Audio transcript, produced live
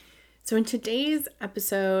So in today's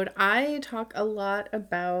episode, I talk a lot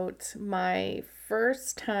about my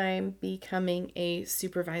first time becoming a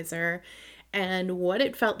supervisor and what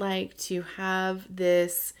it felt like to have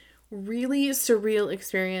this really surreal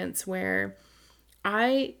experience where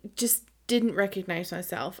I just didn't recognize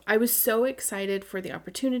myself. I was so excited for the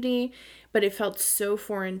opportunity, but it felt so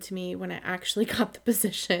foreign to me when I actually got the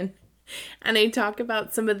position. And I talk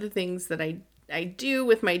about some of the things that I do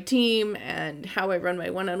with my team and how I run my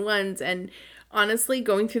one-on-ones. And honestly,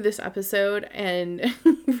 going through this episode and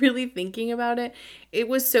really thinking about it, it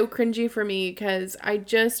was so cringy for me because I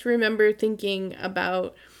just remember thinking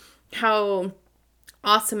about how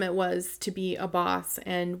awesome it was to be a boss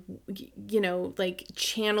and, like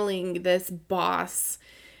channeling this boss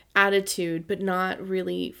attitude, but not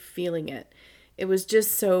really feeling it. It was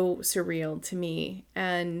just so surreal to me.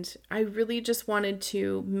 And I really just wanted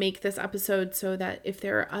to make this episode so that if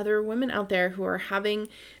there are other women out there who are having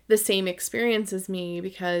the same experience as me,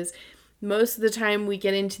 because most of the time we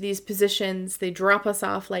get into these positions, they drop us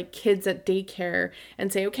off like kids at daycare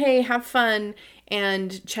and say, okay, have fun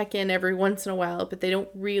and check in every once in a while, but they don't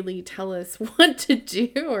really tell us what to do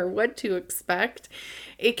or what to expect.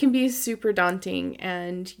 It can be super daunting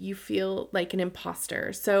and you feel like an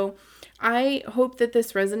imposter. So I hope that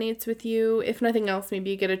this resonates with you. If nothing else,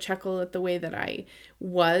 maybe you get a chuckle at the way that I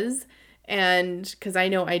was. And because I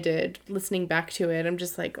know I did, listening back to it, I'm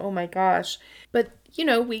just like, oh my gosh. But,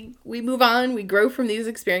 we move on, we grow from these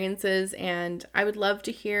experiences, and I would love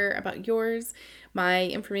to hear about yours. My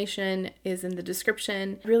information is in the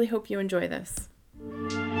description. I really hope you enjoy this.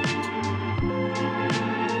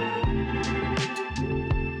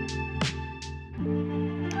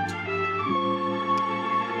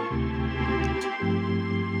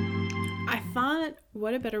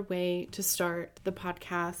 What a better way to start the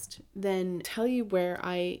podcast than tell you where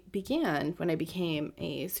I began when I became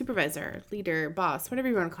a supervisor, leader, boss, whatever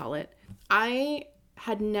you want to call it. I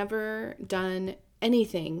had never done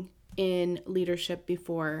anything in leadership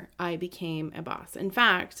before I became a boss. In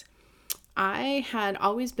fact, I had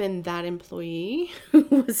always been that employee who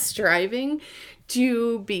was striving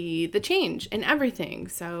to be the change in everything.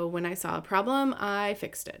 So when I saw a problem, I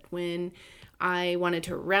fixed it. When I wanted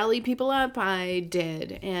to rally people up, I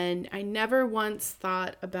did. And I never once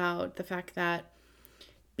thought about the fact that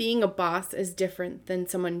being a boss is different than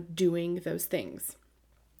someone doing those things.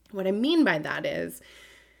 What I mean by that is,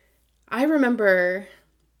 I remember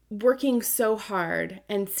working so hard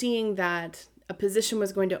and seeing that a position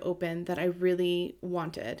was going to open that I really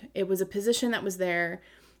wanted. It was a position that was there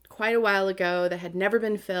quite a while ago that had never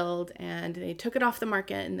been filled, and they took it off the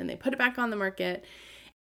market and then they put it back on the market.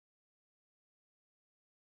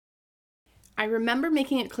 I remember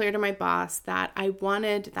making it clear to my boss that I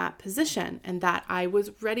wanted that position and that I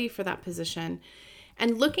was ready for that position.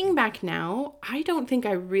 And looking back now, I don't think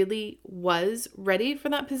I really was ready for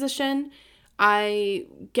that position. I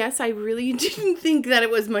guess I really didn't think that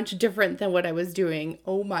it was much different than what I was doing.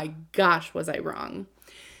 Oh my gosh, was I wrong?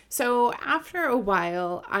 So after a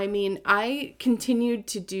while, I continued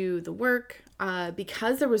to do the work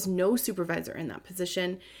because there was no supervisor in that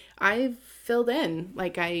position. I filled in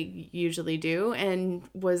like I usually do and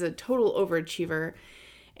was a total overachiever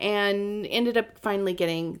and ended up finally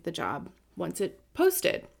getting the job once it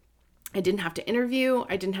posted. I didn't have to interview.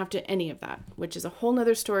 I didn't have to any of that, which is a whole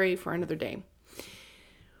nother story for another day.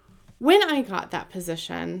 When I got that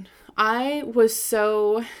position, I was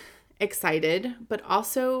so excited, but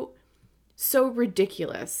also so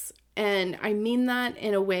ridiculous. And I mean that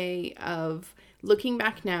in a way of looking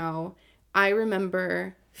back now, I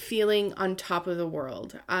remember feeling on top of the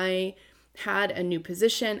world. I had a new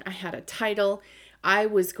position. I had a title. I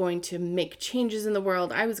was going to make changes in the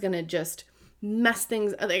world. I was going to just mess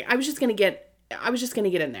things. I was just going to get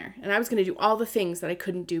in there, and I was going to do all the things that I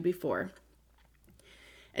couldn't do before.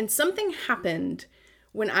 And something happened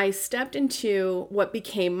when I stepped into what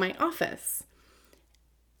became my office.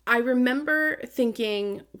 I remember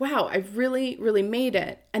thinking, wow, I've really, really made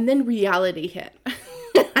it. And then reality hit.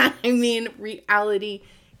 Reality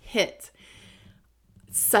hit.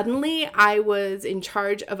 Suddenly, I was in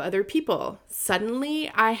charge of other people.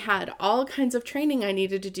 Suddenly, I had all kinds of training I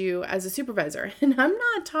needed to do as a supervisor. And I'm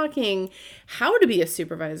not talking how to be a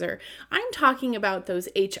supervisor. I'm talking about those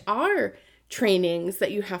HR trainings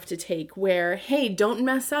that you have to take where, hey, don't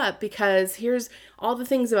mess up because here's all the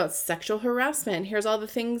things about sexual harassment. Here's all the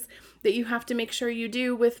things that you have to make sure you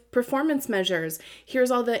do with performance measures.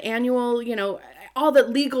 Here's all the annual, all the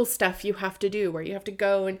legal stuff you have to do where you have to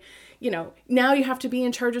go and, now you have to be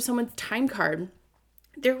in charge of someone's time card.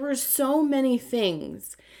 There were so many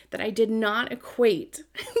things that I did not equate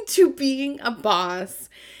to being a boss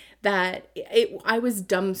I was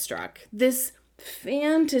dumbstruck. This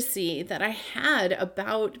fantasy that I had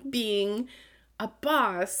about being a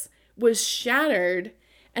boss was shattered.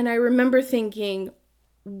 And I remember thinking,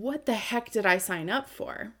 what the heck did I sign up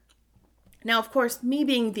for? Now, of course, me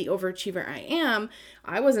being the overachiever I am,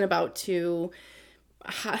 I wasn't about to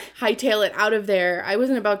hightail it out of there. I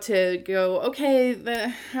wasn't about to go, okay,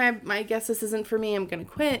 I guess this isn't for me. I'm going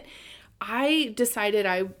to quit. I decided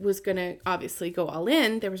I was going to obviously go all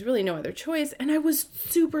in. There was really no other choice. And I was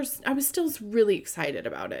still really excited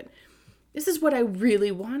about it. This is what I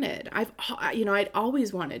really wanted. I'd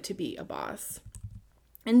always wanted to be a boss.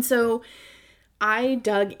 And so I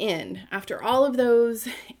dug in. After all of those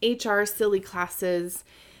HR silly classes,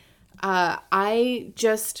 I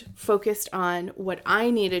just focused on what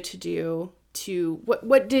I needed to do to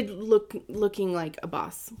what did looking like a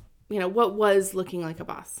boss. What was looking like a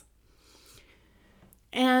boss.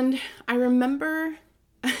 And I remember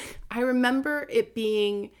it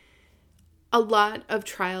being a lot of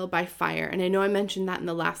trial by fire. And I know I mentioned that in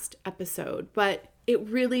the last episode, but it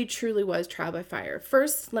really truly was trial by fire.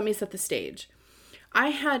 First, let me set the stage. I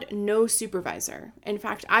had no supervisor. In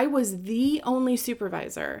fact, I was the only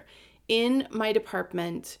supervisor in my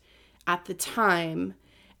department at the time.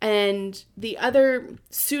 And the other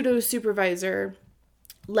pseudo supervisor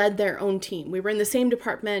led their own team. We were in the same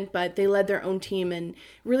department, but they led their own team and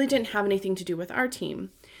really didn't have anything to do with our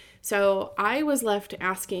team. So I was left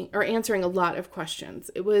answering a lot of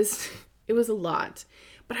questions. It was a lot,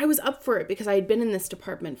 but I was up for it because I had been in this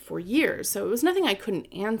department for years. So it was nothing I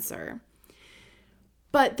couldn't answer.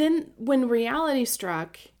 But then when reality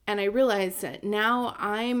struck and I realized that now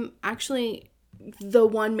I'm actually the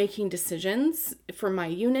one making decisions for my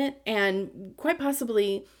unit and quite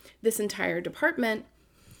possibly this entire department,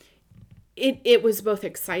 it was both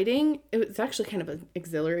exciting. It was actually kind of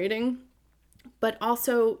exhilarating, but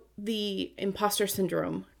also the imposter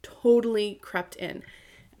syndrome totally crept in.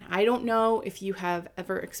 I don't know if you have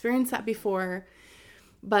ever experienced that before,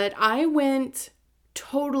 but I went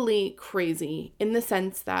totally crazy in the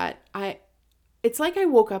sense that it's like I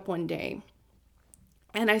woke up one day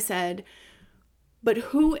and I said, but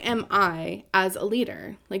who am I as a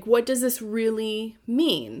leader? Like, what does this really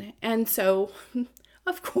mean? And so,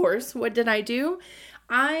 of course, what did I do?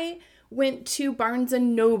 I went to Barnes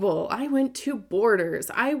and Noble. I went to Borders.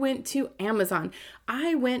 I went to Amazon.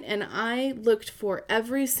 I went and I looked for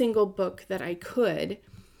every single book that I could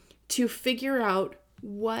to figure out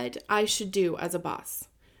what I should do as a boss,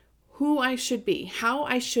 who I should be, how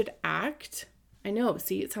I should act. I know,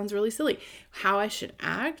 see, it sounds really silly. How I should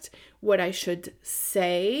act, what I should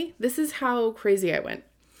say. This is how crazy I went.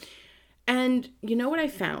 And you know what I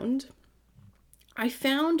found? I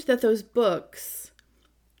found that those books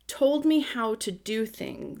told me how to do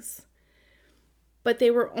things, but they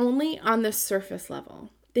were only on the surface level.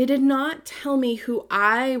 They did not tell me who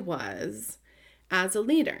I was as a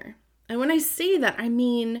leader. And when I say that, I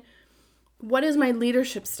mean, what is my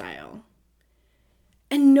leadership style?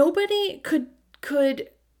 And nobody could,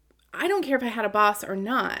 I don't care if I had a boss or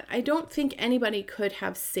not, I don't think anybody could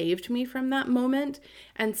have saved me from that moment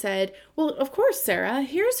and said, well, of course, Sarah,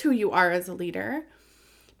 here's who you are as a leader,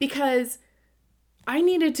 because I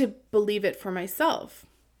needed to believe it for myself.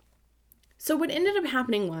 So what ended up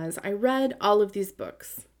happening was I read all of these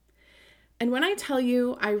books. And when I tell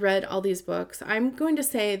you I read all these books, I'm going to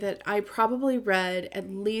say that I probably read at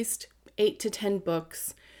least 8 to 10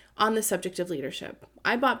 books on the subject of leadership.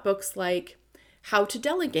 I bought books like How to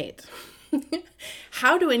Delegate,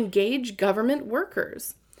 How to Engage Government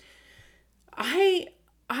Workers. I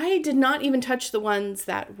did not even touch the ones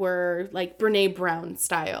that were like Brene Brown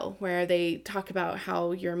style, where they talk about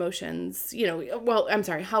how your emotions,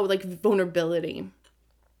 how like vulnerability.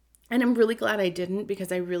 And I'm really glad I didn't,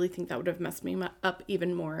 because I really think that would have messed me up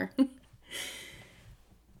even more.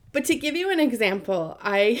 But to give you an example,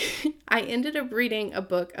 I ended up reading a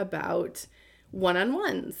book about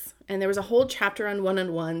one-on-ones. And there was a whole chapter on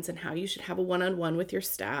one-on-ones and how you should have a one-on-one with your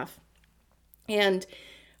staff. And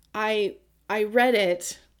I read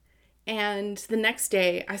it, and the next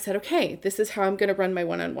day I said, okay, this is how I'm going to run my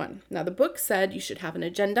one-on-one. Now, the book said you should have an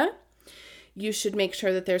agenda. You should make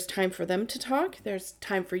sure that there's time for them to talk. There's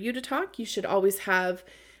time for you to talk. You should always have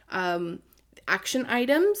action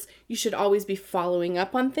items. You should always be following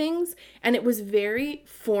up on things. And it was very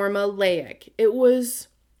formulaic. It was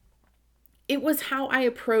how I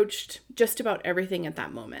approached just about everything at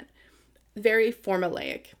that moment. Very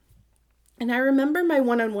formulaic. And I remember my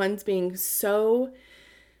one-on-ones being so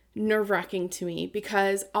nerve-wracking to me,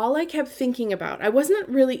 because all I kept thinking about, I wasn't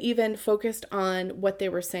really even focused on what they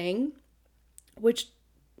were saying, which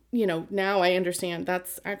now I understand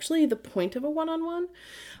that's actually the point of a one-on-one.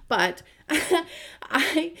 But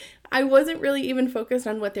I wasn't really even focused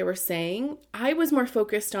on what they were saying. I was more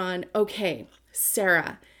focused on, okay,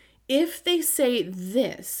 Sarah, if they say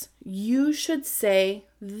this, you should say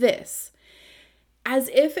this. As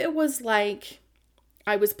if it was like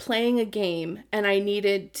I was playing a game and I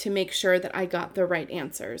needed to make sure that I got the right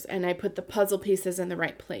answers and I put the puzzle pieces in the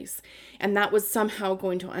right place. And that was somehow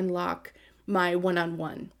going to unlock my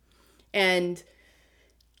one-on-one. And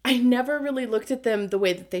I never really looked at them the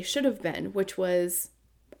way that they should have been, which was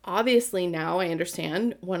obviously now I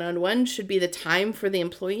understand one-on-one should be the time for the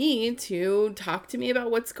employee to talk to me about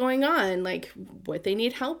what's going on, like what they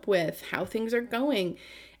need help with, how things are going.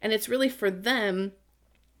 And it's really for them,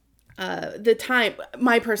 the time,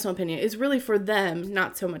 my personal opinion, is really for them,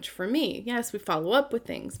 not so much for me. Yes, we follow up with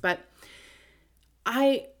things, but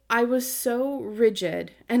I was so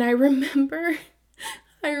rigid. And I remember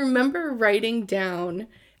writing down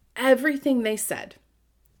everything they said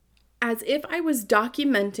as if I was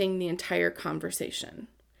documenting the entire conversation.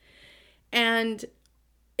 And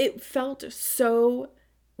it felt so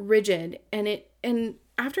rigid. And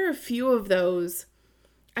after a few of those,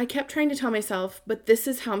 I kept trying to tell myself, but this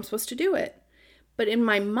is how I'm supposed to do it. But in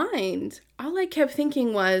my mind, all I kept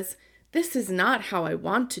thinking was, this is not how I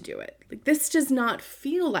want to do it. Like, this does not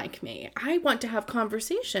feel like me. I want to have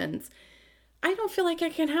conversations. I don't feel like I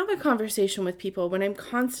can have a conversation with people when I'm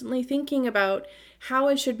constantly thinking about how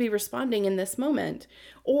I should be responding in this moment,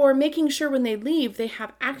 or making sure when they leave, they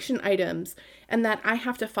have action items and that I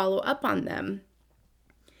have to follow up on them.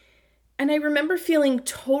 And I remember feeling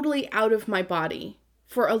totally out of my body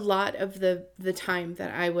for a lot of the time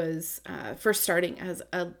that I was first starting as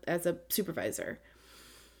a supervisor.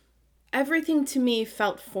 Everything to me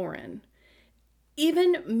felt foreign.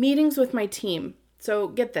 Even meetings with my team. So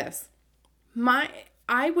get this.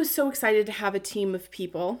 I was so excited to have a team of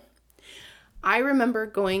people. I remember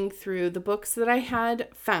going through the books that I had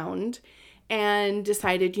found and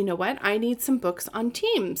decided, you know what? I need some books on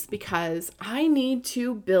teams because I need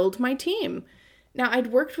to build my team. Now, I'd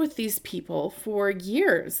worked with these people for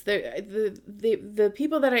years. The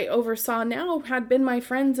people that I oversaw now had been my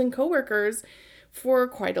friends and coworkers for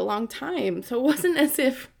quite a long time. So it wasn't as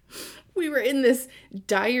if we were in this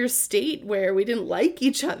dire state where we didn't like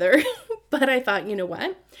each other. But I thought, you know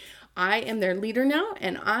what? I am their leader now,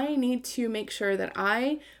 and I need to make sure that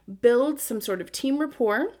I build some sort of team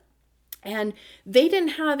rapport. And they didn't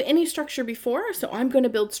have any structure before, so I'm going to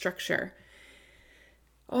build structure.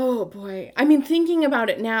 Oh boy. I mean, thinking about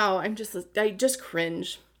it now, I just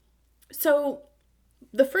cringe. So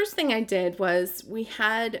the first thing I did was we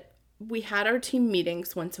had our team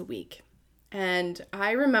meetings once a week. And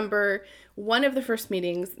I remember one of the first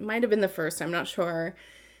meetings, might have been the first, I'm not sure,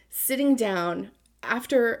 sitting down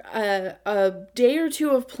after a day or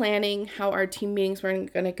two of planning how our team meetings were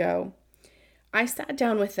going to go. I sat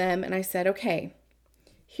down with them and I said, okay,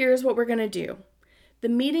 here's what we're going to do. The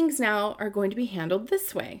meetings now are going to be handled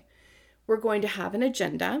this way. We're going to have an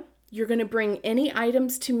agenda. You're going to bring any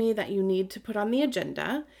items to me that you need to put on the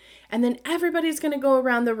agenda. And then everybody's going to go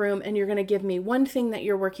around the room and you're going to give me one thing that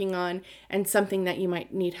you're working on and something that you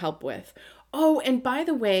might need help with. Oh, and by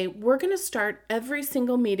the way, we're going to start every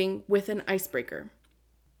single meeting with an icebreaker.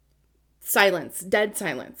 Silence, dead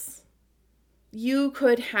silence. You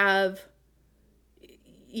could have...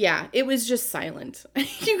 Yeah, it was just silent.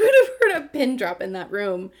 You could have heard a pin drop in that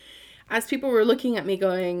room as people were looking at me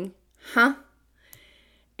going, huh?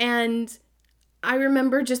 And I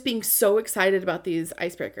remember just being so excited about these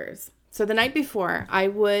icebreakers. So the night before, I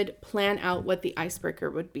would plan out what the icebreaker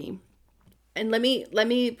would be. And let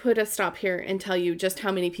me put a stop here and tell you just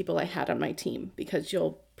how many people I had on my team, because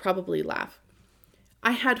you'll probably laugh.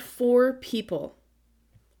 I had 4 people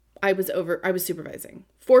I was supervising.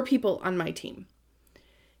 4 people on my team.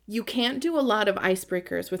 You can't do a lot of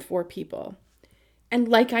icebreakers with 4 people. And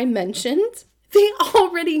like I mentioned, they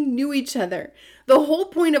already knew each other. The whole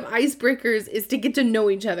point of icebreakers is to get to know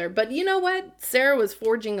each other. But you know what? Sarah was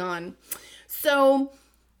forging on. So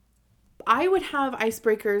I would have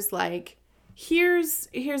icebreakers like, here's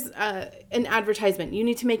an advertisement. You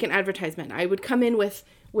need to make an advertisement. I would come in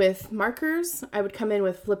with markers. I would come in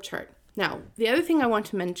with flip chart. Now, the other thing I want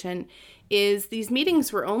to mention is these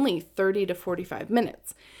meetings were only 30 to 45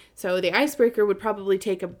 minutes. So the icebreaker would probably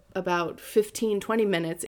take about 15, 20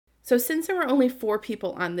 minutes. So since there were only 4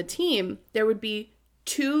 people on the team, there would be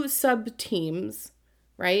 2 sub-teams,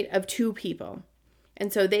 right, of 2 people.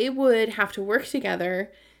 And so they would have to work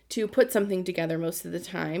together to put something together most of the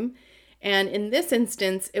time. And in this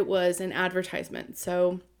instance, it was an advertisement.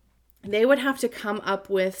 So They would have to come up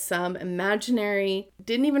with some imaginary,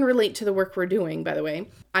 didn't even relate to the work we're doing, by the way,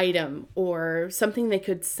 item or something they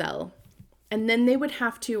could sell. And then they would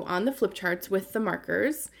have to, on the flip charts with the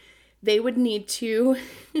markers, they would need to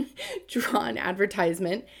draw an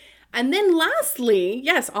advertisement. And then lastly,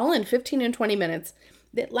 yes, all in 15 and 20 minutes,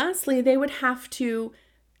 that lastly, they would have to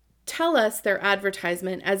tell us their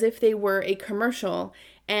advertisement as if they were a commercial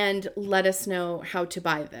and let us know how to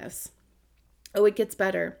buy this. Oh, it gets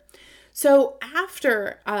better. So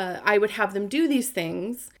after I would have them do these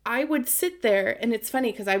things, I would sit there, and it's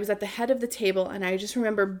funny because I was at the head of the table and I just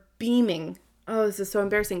remember beaming. Oh, this is so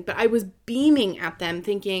embarrassing. But I was beaming at them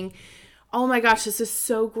thinking, oh my gosh, this is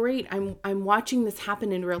so great. I'm watching this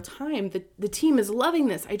happen in real time. The team is loving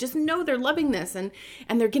this. I just know they're loving this and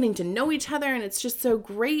they're getting to know each other and it's just so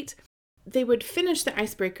great. They would finish the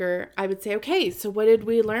icebreaker. I would say, okay, so what did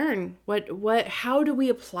we learn? How do we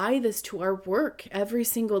apply this to our work every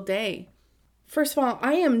single day? First of all,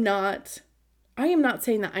 I am not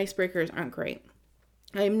saying that icebreakers aren't great.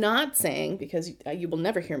 I am not saying, because you will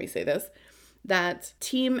never hear me say this, that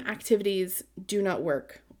team activities do not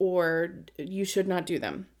work or you should not do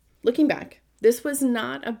them. Looking back, this was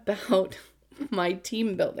not about my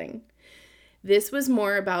team building. This was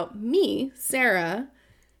more about me, Sarah,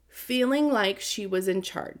 feeling like she was in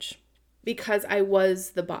charge because I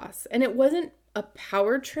was the boss. And it wasn't a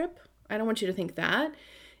power trip. I don't want you to think that.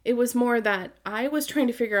 It was more that I was trying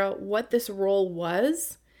to figure out what this role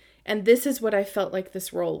was, and this is what I felt like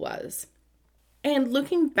this role was. And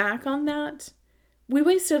looking back on that, we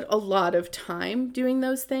wasted a lot of time doing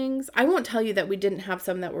those things. I won't tell you that we didn't have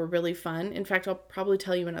some that were really fun. In fact, I'll probably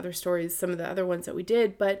tell you in other stories some of the other ones that we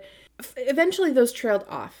did, but eventually those trailed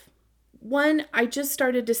off. One, I just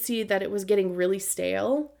started to see that it was getting really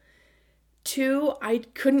stale. Two, I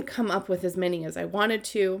couldn't come up with as many as I wanted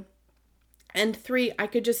to. And three, I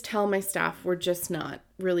could just tell my staff were just not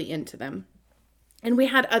really into them. And we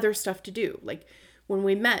had other stuff to do. Like when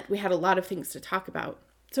we met, we had a lot of things to talk about.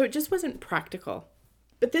 So it just wasn't practical.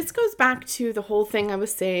 But this goes back to the whole thing I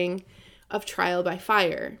was saying of trial by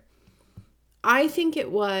fire. I think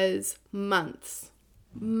it was months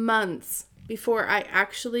before I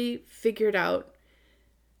actually figured out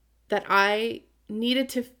that I needed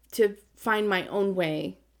to find my own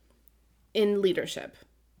way in leadership.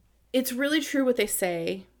 It's really true what they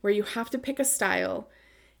say, where you have to pick a style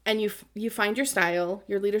and you find your style,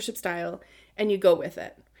 your leadership style, and you go with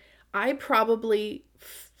it. I probably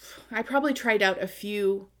tried out a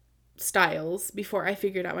few styles before I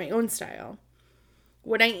figured out my own style.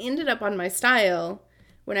 When I ended up on my style,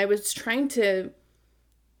 when I was trying to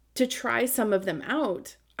try some of them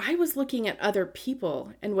out, I was looking at other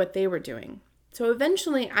people and what they were doing. So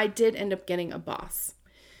eventually I did end up getting a boss.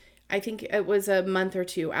 I think it was a month or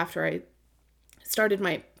two after I started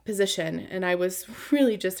my position, and I was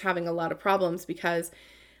really just having a lot of problems because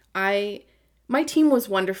my team was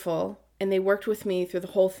wonderful and they worked with me through the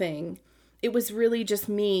whole thing. It was really just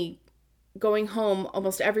me going home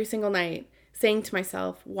almost every single night saying to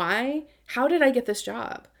myself, how did I get this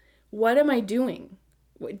job? What am I doing?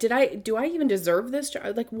 Do I even deserve this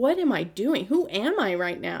job? Like, what am I doing? Who am I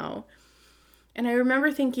right now? And I remember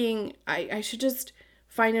thinking I should just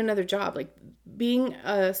find another job. Like, being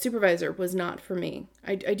a supervisor was not for me.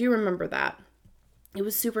 I do remember that. It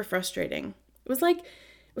was super frustrating. It was like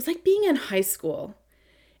being in high school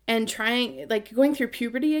and going through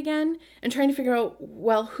puberty again and trying to figure out,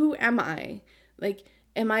 well, who am I? Like,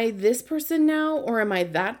 am I this person now or am I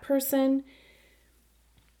that person?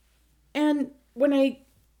 And when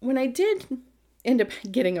I did end up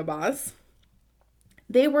getting a boss,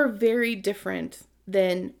 they were very different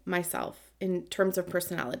than myself in terms of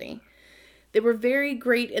personality. They were very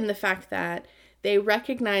great in the fact that they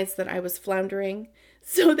recognized that I was floundering.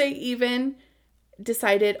 So they even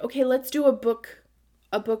decided, okay, let's do a book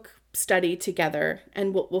study together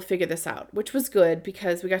and we'll figure this out, which was good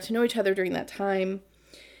because we got to know each other during that time.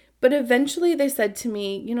 But eventually they said to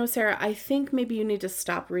me, Sarah, I think maybe you need to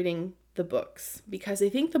stop reading the books because I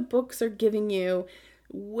think the books are giving you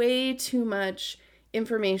way too much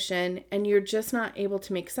information and you're just not able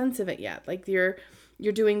to make sense of it yet. Like you're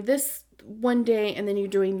doing this one day and then you're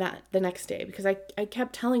doing that the next day, because I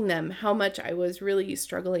kept telling them how much I was really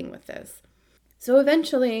struggling with this. So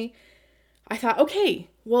eventually I thought, okay,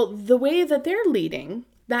 well, the way that they're leading,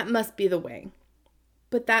 that must be the way.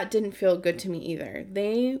 But that didn't feel good to me either.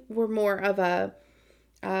 They were more of a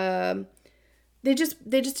they just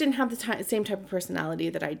didn't have the same type of personality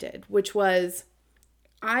that I did, which was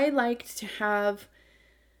I liked to have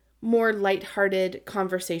more lighthearted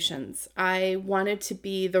conversations. I wanted to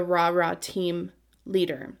be the rah-rah team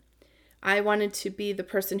leader. I wanted to be the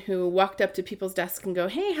person who walked up to people's desks and go,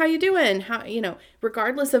 "Hey, how you doing?"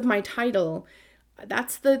 Regardless of my title,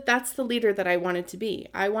 that's the leader that I wanted to be.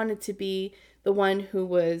 I wanted to be the one who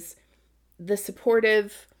was the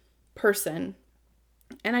supportive person.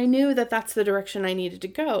 And I knew that that's the direction I needed to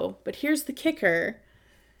go. But here's the kicker.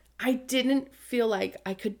 I didn't feel like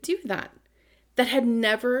I could do that. That had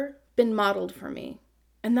never been modeled for me.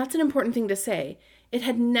 And that's an important thing to say. It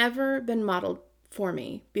had never been modeled for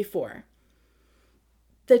me before.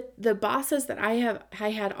 The bosses that I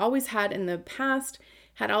had always had in the past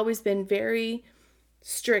had always been very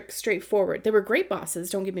strict, straightforward. They were great bosses,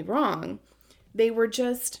 don't get me wrong. They were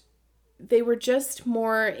just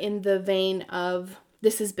more in the vein of,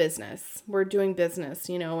 this is business. We're doing business,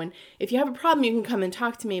 and if you have a problem, you can come and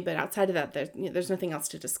talk to me, but outside of that, there's nothing else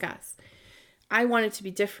to discuss. I wanted to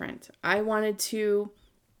be different. It's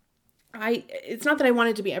not that I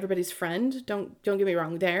wanted to be everybody's friend. Don't get me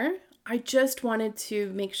wrong there. I just wanted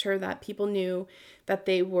to make sure that people knew that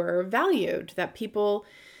they were valued, that people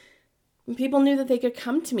knew that they could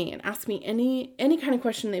come to me and ask me any kind of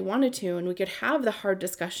question they wanted to, and we could have the hard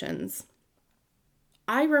discussions.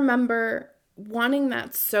 I remember wanting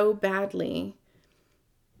that so badly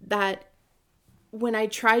that when I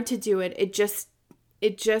tried to do it, it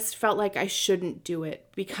just felt like I shouldn't do it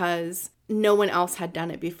because no one else had done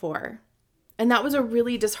it before. And that was a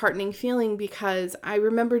really disheartening feeling because I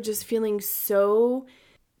remember just feeling so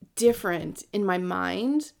different in my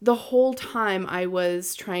mind the whole time I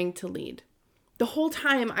was trying to lead. The whole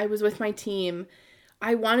time I was with my team,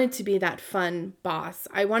 I wanted to be that fun boss.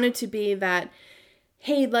 I wanted to be that,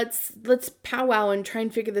 hey, let's powwow and try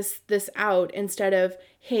and figure this out, instead of,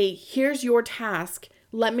 hey, here's your task.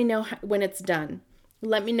 Let me know when it's done.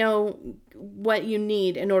 Let me know what you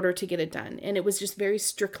need in order to get it done. And it was just very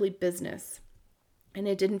strictly business. And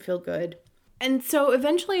it didn't feel good. And so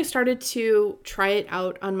eventually I started to try it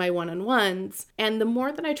out on my one-on-ones. And the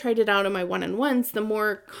more that I tried it out on my one-on-ones, the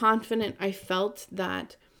more confident I felt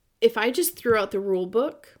that if I just threw out the rule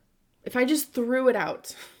book, if I just threw it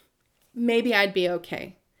out, maybe I'd be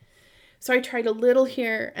okay. So I tried a little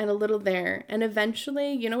here and a little there. And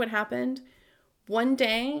eventually, you know what happened? One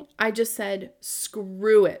day I just said,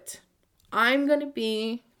 screw it. I'm going to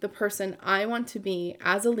be the person I want to be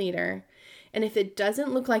as a leader. And if it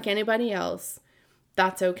doesn't look like anybody else,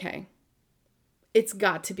 that's okay. It's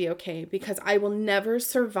got to be okay, because I will never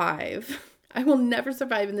survive. I will never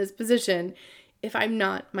survive in this position if I'm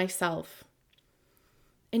not myself.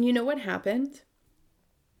 And you know what happened?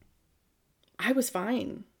 I was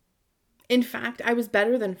fine. In fact, I was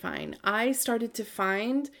better than fine. I started to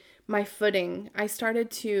find my footing. I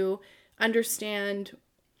started to understand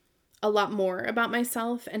a lot more about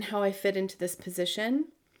myself and how I fit into this position.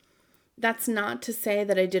 That's not to say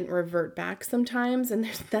that I didn't revert back sometimes, and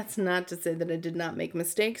that's not to say that I did not make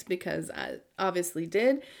mistakes, because I obviously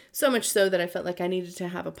did, so much so that I felt like I needed to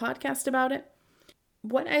have a podcast about it.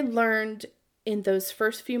 What I learned in those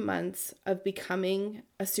first few months of becoming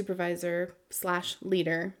a supervisor /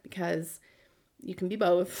 leader, because you can be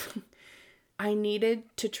both, I needed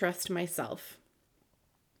to trust myself.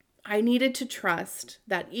 I needed to trust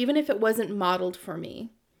that even if it wasn't modeled for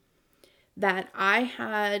me, that I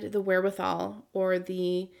had the wherewithal or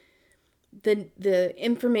the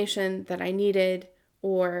information that I needed,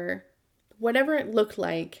 or whatever it looked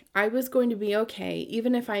like, I was going to be okay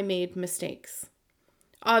even if I made mistakes.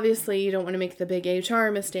 Obviously, you don't want to make the big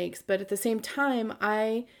HR mistakes, but at the same time,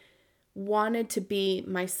 I wanted to be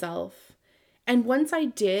myself. And once I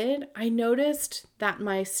did, I noticed that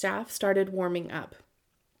my staff started warming up.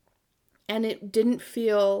 And it didn't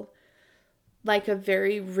feel like a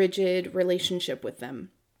very rigid relationship with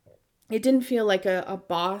them. It didn't feel like a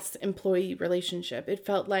boss-employee relationship. It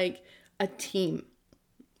felt like a team,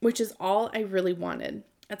 which is all I really wanted.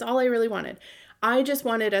 That's all I really wanted. I just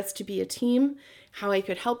wanted us to be a team. How I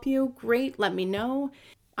could help you, great, let me know.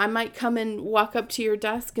 I might come and walk up to your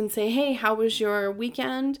desk and say, hey, how was your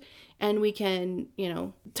weekend? And we can,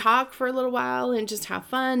 talk for a little while and just have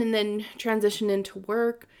fun and then transition into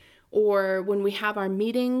work. Or when we have our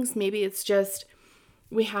meetings, maybe it's just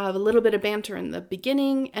we have a little bit of banter in the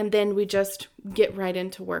beginning and then we just get right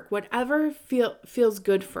into work. Whatever feels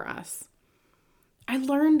good for us. I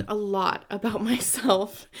learned a lot about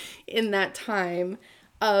myself in that time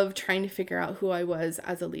of trying to figure out who I was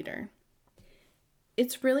as a leader.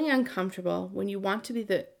 It's really uncomfortable when you want to be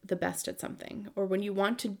the best at something, or when you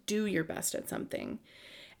want to do your best at something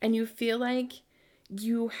and you feel like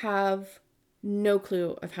you have no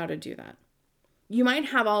clue of how to do that. You might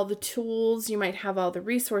have all the tools, you might have all the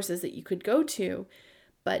resources that you could go to,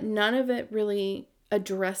 but none of it really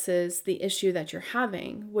addresses the issue that you're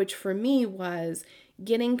having, which for me was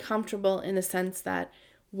getting comfortable in the sense that,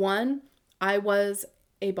 one, I was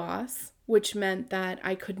a boss, which meant that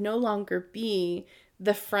I could no longer be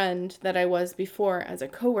the friend that I was before as a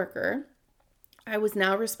coworker. I was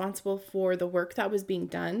now responsible for the work that was being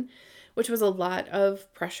done, which was a lot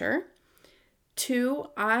of pressure. Two,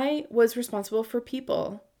 I was responsible for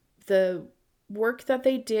people. The work that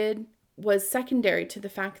they did was secondary to the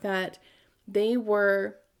fact that they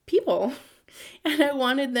were people. And I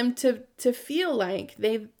wanted them to feel like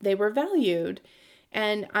they were valued.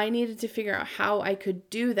 And I needed to figure out how I could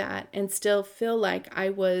do that and still feel like I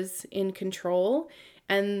was in control.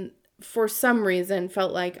 And for some reason,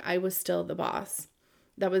 felt like I was still the boss.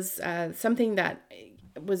 That was something that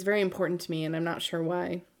was very important to me, and I'm not sure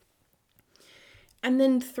why. And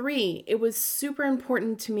then three, it was super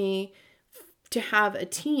important to me to have a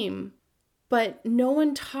team, but no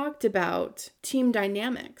one talked about team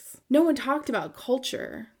dynamics. No one talked about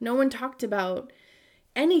culture. No one talked about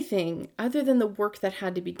anything other than the work that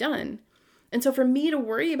had to be done. And so for me to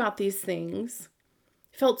worry about these things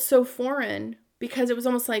felt so foreign, because it was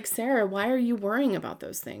almost like, Sarah, why are you worrying about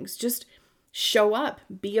those things? Just show up,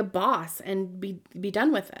 be a boss, and be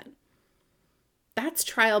done with it. That's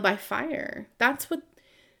trial by fire. That's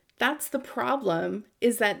the problem,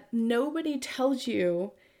 is that nobody tells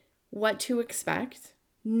you what to expect.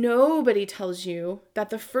 Nobody tells you that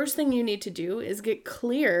the first thing you need to do is get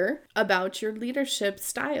clear about your leadership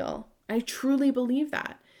style. I truly believe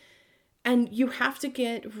that. And you have to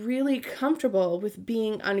get really comfortable with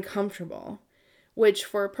being uncomfortable, which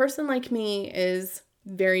for a person like me is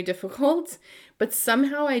very difficult, but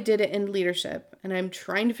somehow I did it in leadership, and I'm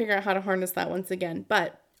trying to figure out how to harness that once again.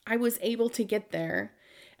 But I was able to get there,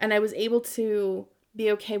 and I was able to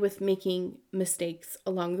be okay with making mistakes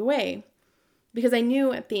along the way, because I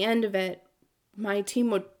knew at the end of it, my team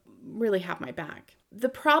would really have my back. The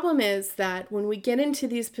problem is that when we get into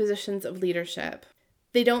these positions of leadership,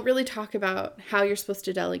 they don't really talk about how you're supposed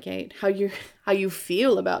to delegate, how you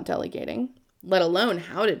feel about delegating, let alone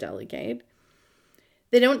how to delegate.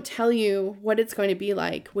 They don't tell you what it's going to be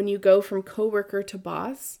like when you go from coworker to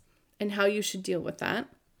boss and how you should deal with that.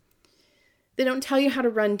 They don't tell you how to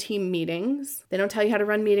run team meetings. They don't tell you how to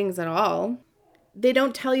run meetings at all. They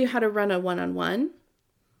don't tell you how to run a one-on-one.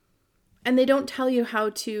 And they don't tell you how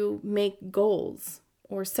to make goals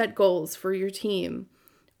or set goals for your team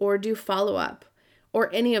or do follow-up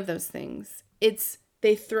or any of those things.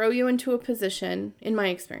 They throw you into a position, in my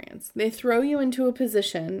experience, they throw you into a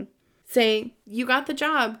position, say, you got the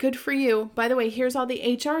job, good for you. By the way, here's all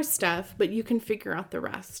the HR stuff, but you can figure out the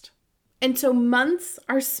rest. And so months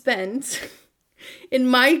are spent, in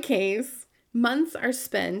my case, months are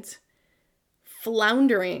spent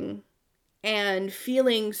floundering and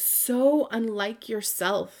feeling so unlike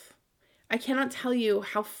yourself. I cannot tell you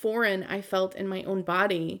how foreign I felt in my own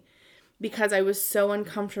body because I was so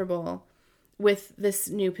uncomfortable with this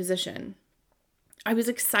new position. I was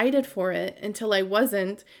excited for it until I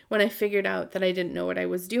wasn't, when I figured out that I didn't know what I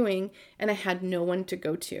was doing and I had no one to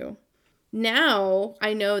go to. Now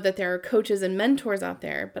I know that there are coaches and mentors out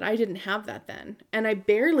there, but I didn't have that then. And I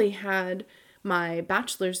barely had my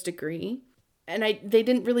bachelor's degree, and they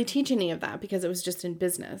didn't really teach any of that because it was just in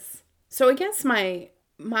business. So I guess my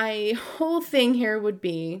whole thing here would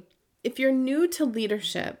be, if you're new to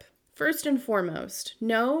leadership, first and foremost,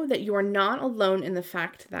 know that you are not alone in the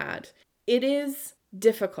fact that it is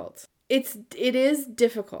difficult. It is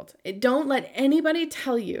difficult. Don't let anybody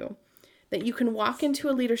tell you that you can walk into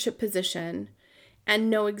a leadership position and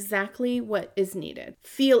know exactly what is needed,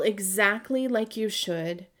 feel exactly like you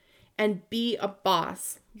should, and be a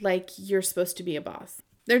boss like you're supposed to be a boss.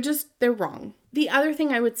 They're wrong. The other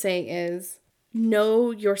thing I would say is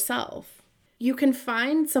know yourself. You can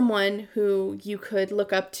find someone who you could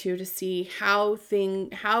look up to see how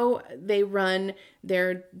they run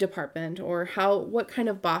their department or what kind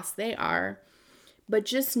of boss they are. But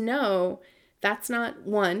just know that's not,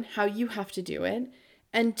 one, how you have to do it.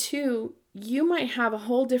 And two, you might have a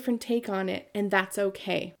whole different take on it, and that's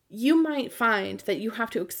okay. You might find that you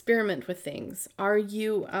have to experiment with things. Are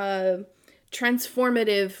you a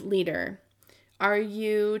transformative leader? Are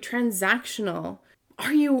you transactional?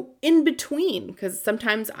 Are you in between? Because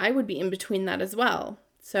sometimes I would be in between that as well.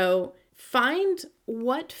 So find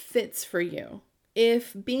what fits for you.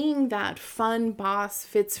 If being that fun boss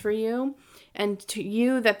fits for you, and to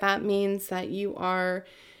you that means that your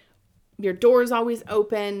door's always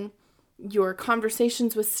open, your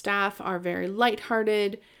conversations with staff are very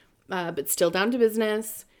lighthearted, but still down to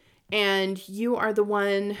business, and you are the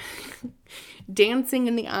one dancing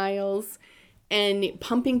in the aisles and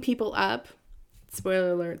pumping people up,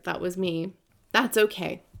 Spoiler alert, that was me. That's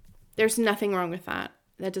okay. There's nothing wrong with that.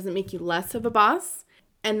 That doesn't make you less of a boss,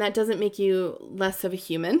 and that doesn't make you less of a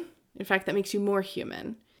human. In fact, that makes you more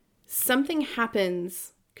human. Something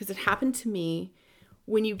happens, because it happened to me,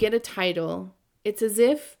 when you get a title. It's as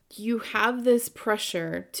if you have this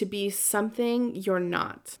pressure to be something you're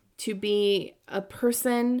not, to be a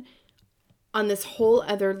person on this whole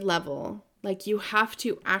other level. Like you have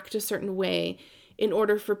to act a certain way in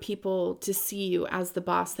order for people to see you as the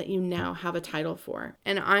boss that you now have a title for.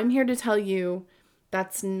 And I'm here to tell you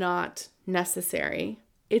that's not necessary.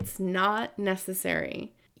 It's not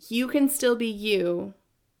necessary. You can still be you,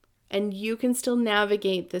 and you can still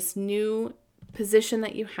navigate this new position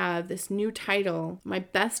that you have, this new title. My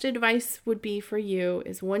best advice would be for you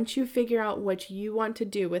is once you figure out what you want to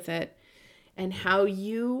do with it and how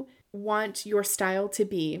you want your style to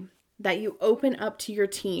be, that you open up to your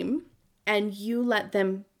team and you let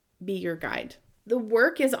them be your guide. The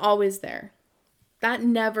work is always there. That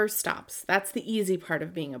never stops. That's the easy part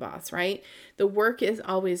of being a boss, right? The work is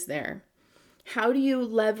always there. How do you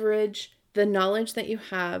leverage the knowledge that you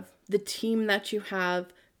have, the team that you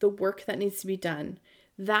have, the work that needs to be done?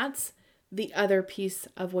 That's the other piece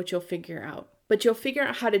of what you'll figure out. But you'll figure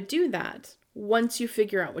out how to do that once you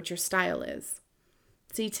figure out what your style is.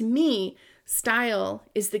 See, to me, style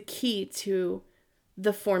is the key to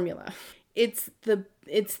the formula. It's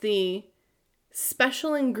the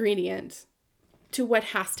special ingredient to what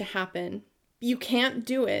has to happen. You can't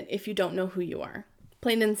do it if you don't know who you are.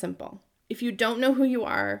 Plain and simple. If you don't know who you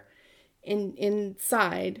are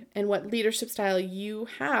inside and what leadership style you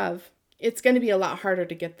have, it's going to be a lot harder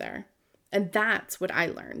to get there. And that's what I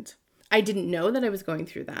learned. I didn't know that I was going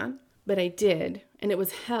through that, but I did. And it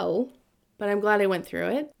was hell. But I'm glad I went through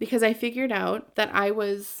it because I figured out that I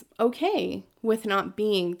was okay with not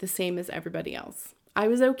being the same as everybody else. I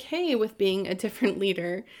was okay with being a different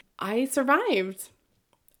leader. I survived.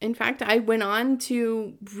 In fact, I went on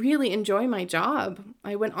to really enjoy my job.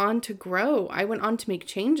 I went on to grow. I went on to make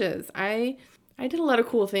changes. I did a lot of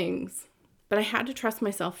cool things, but I had to trust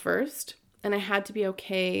myself first, and I had to be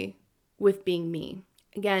okay with being me.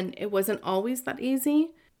 Again, it wasn't always that easy,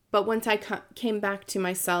 but once I came back to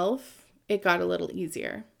myself, it got a little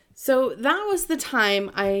easier. So that was the time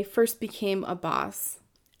I first became a boss.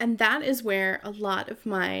 And that is where a lot of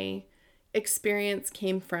my experience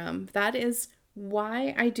came from. That is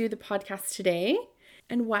why I do the podcast today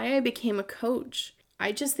and why I became a coach.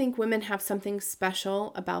 I just think women have something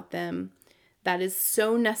special about them that is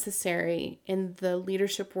so necessary in the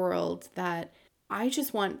leadership world that I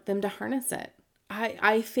just want them to harness it.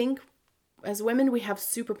 I think as women, we have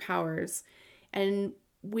superpowers, and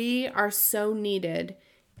we are so needed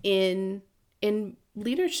in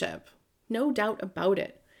leadership. No doubt about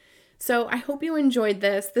it. So I hope you enjoyed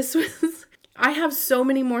this. I have so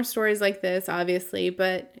many more stories like this, obviously,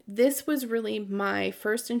 but this was really my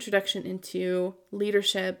first introduction into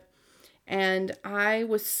leadership. And I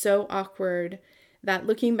was so awkward that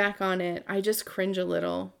looking back on it, I just cringe a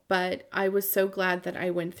little, but I was so glad that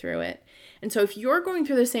I went through it. And so if you're going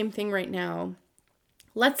through the same thing right now,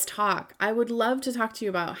 let's talk. I would love to talk to you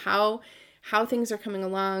about how things are coming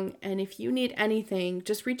along. And if you need anything,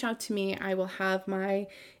 just reach out to me. I will have my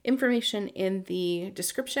information in the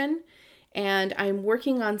description. And I'm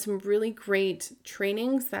working on some really great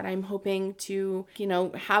trainings that I'm hoping to,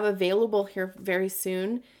 have available here very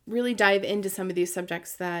soon. Really dive into some of these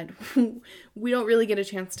subjects that we don't really get a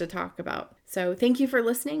chance to talk about. So thank you for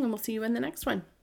listening, and we'll see you in the next one.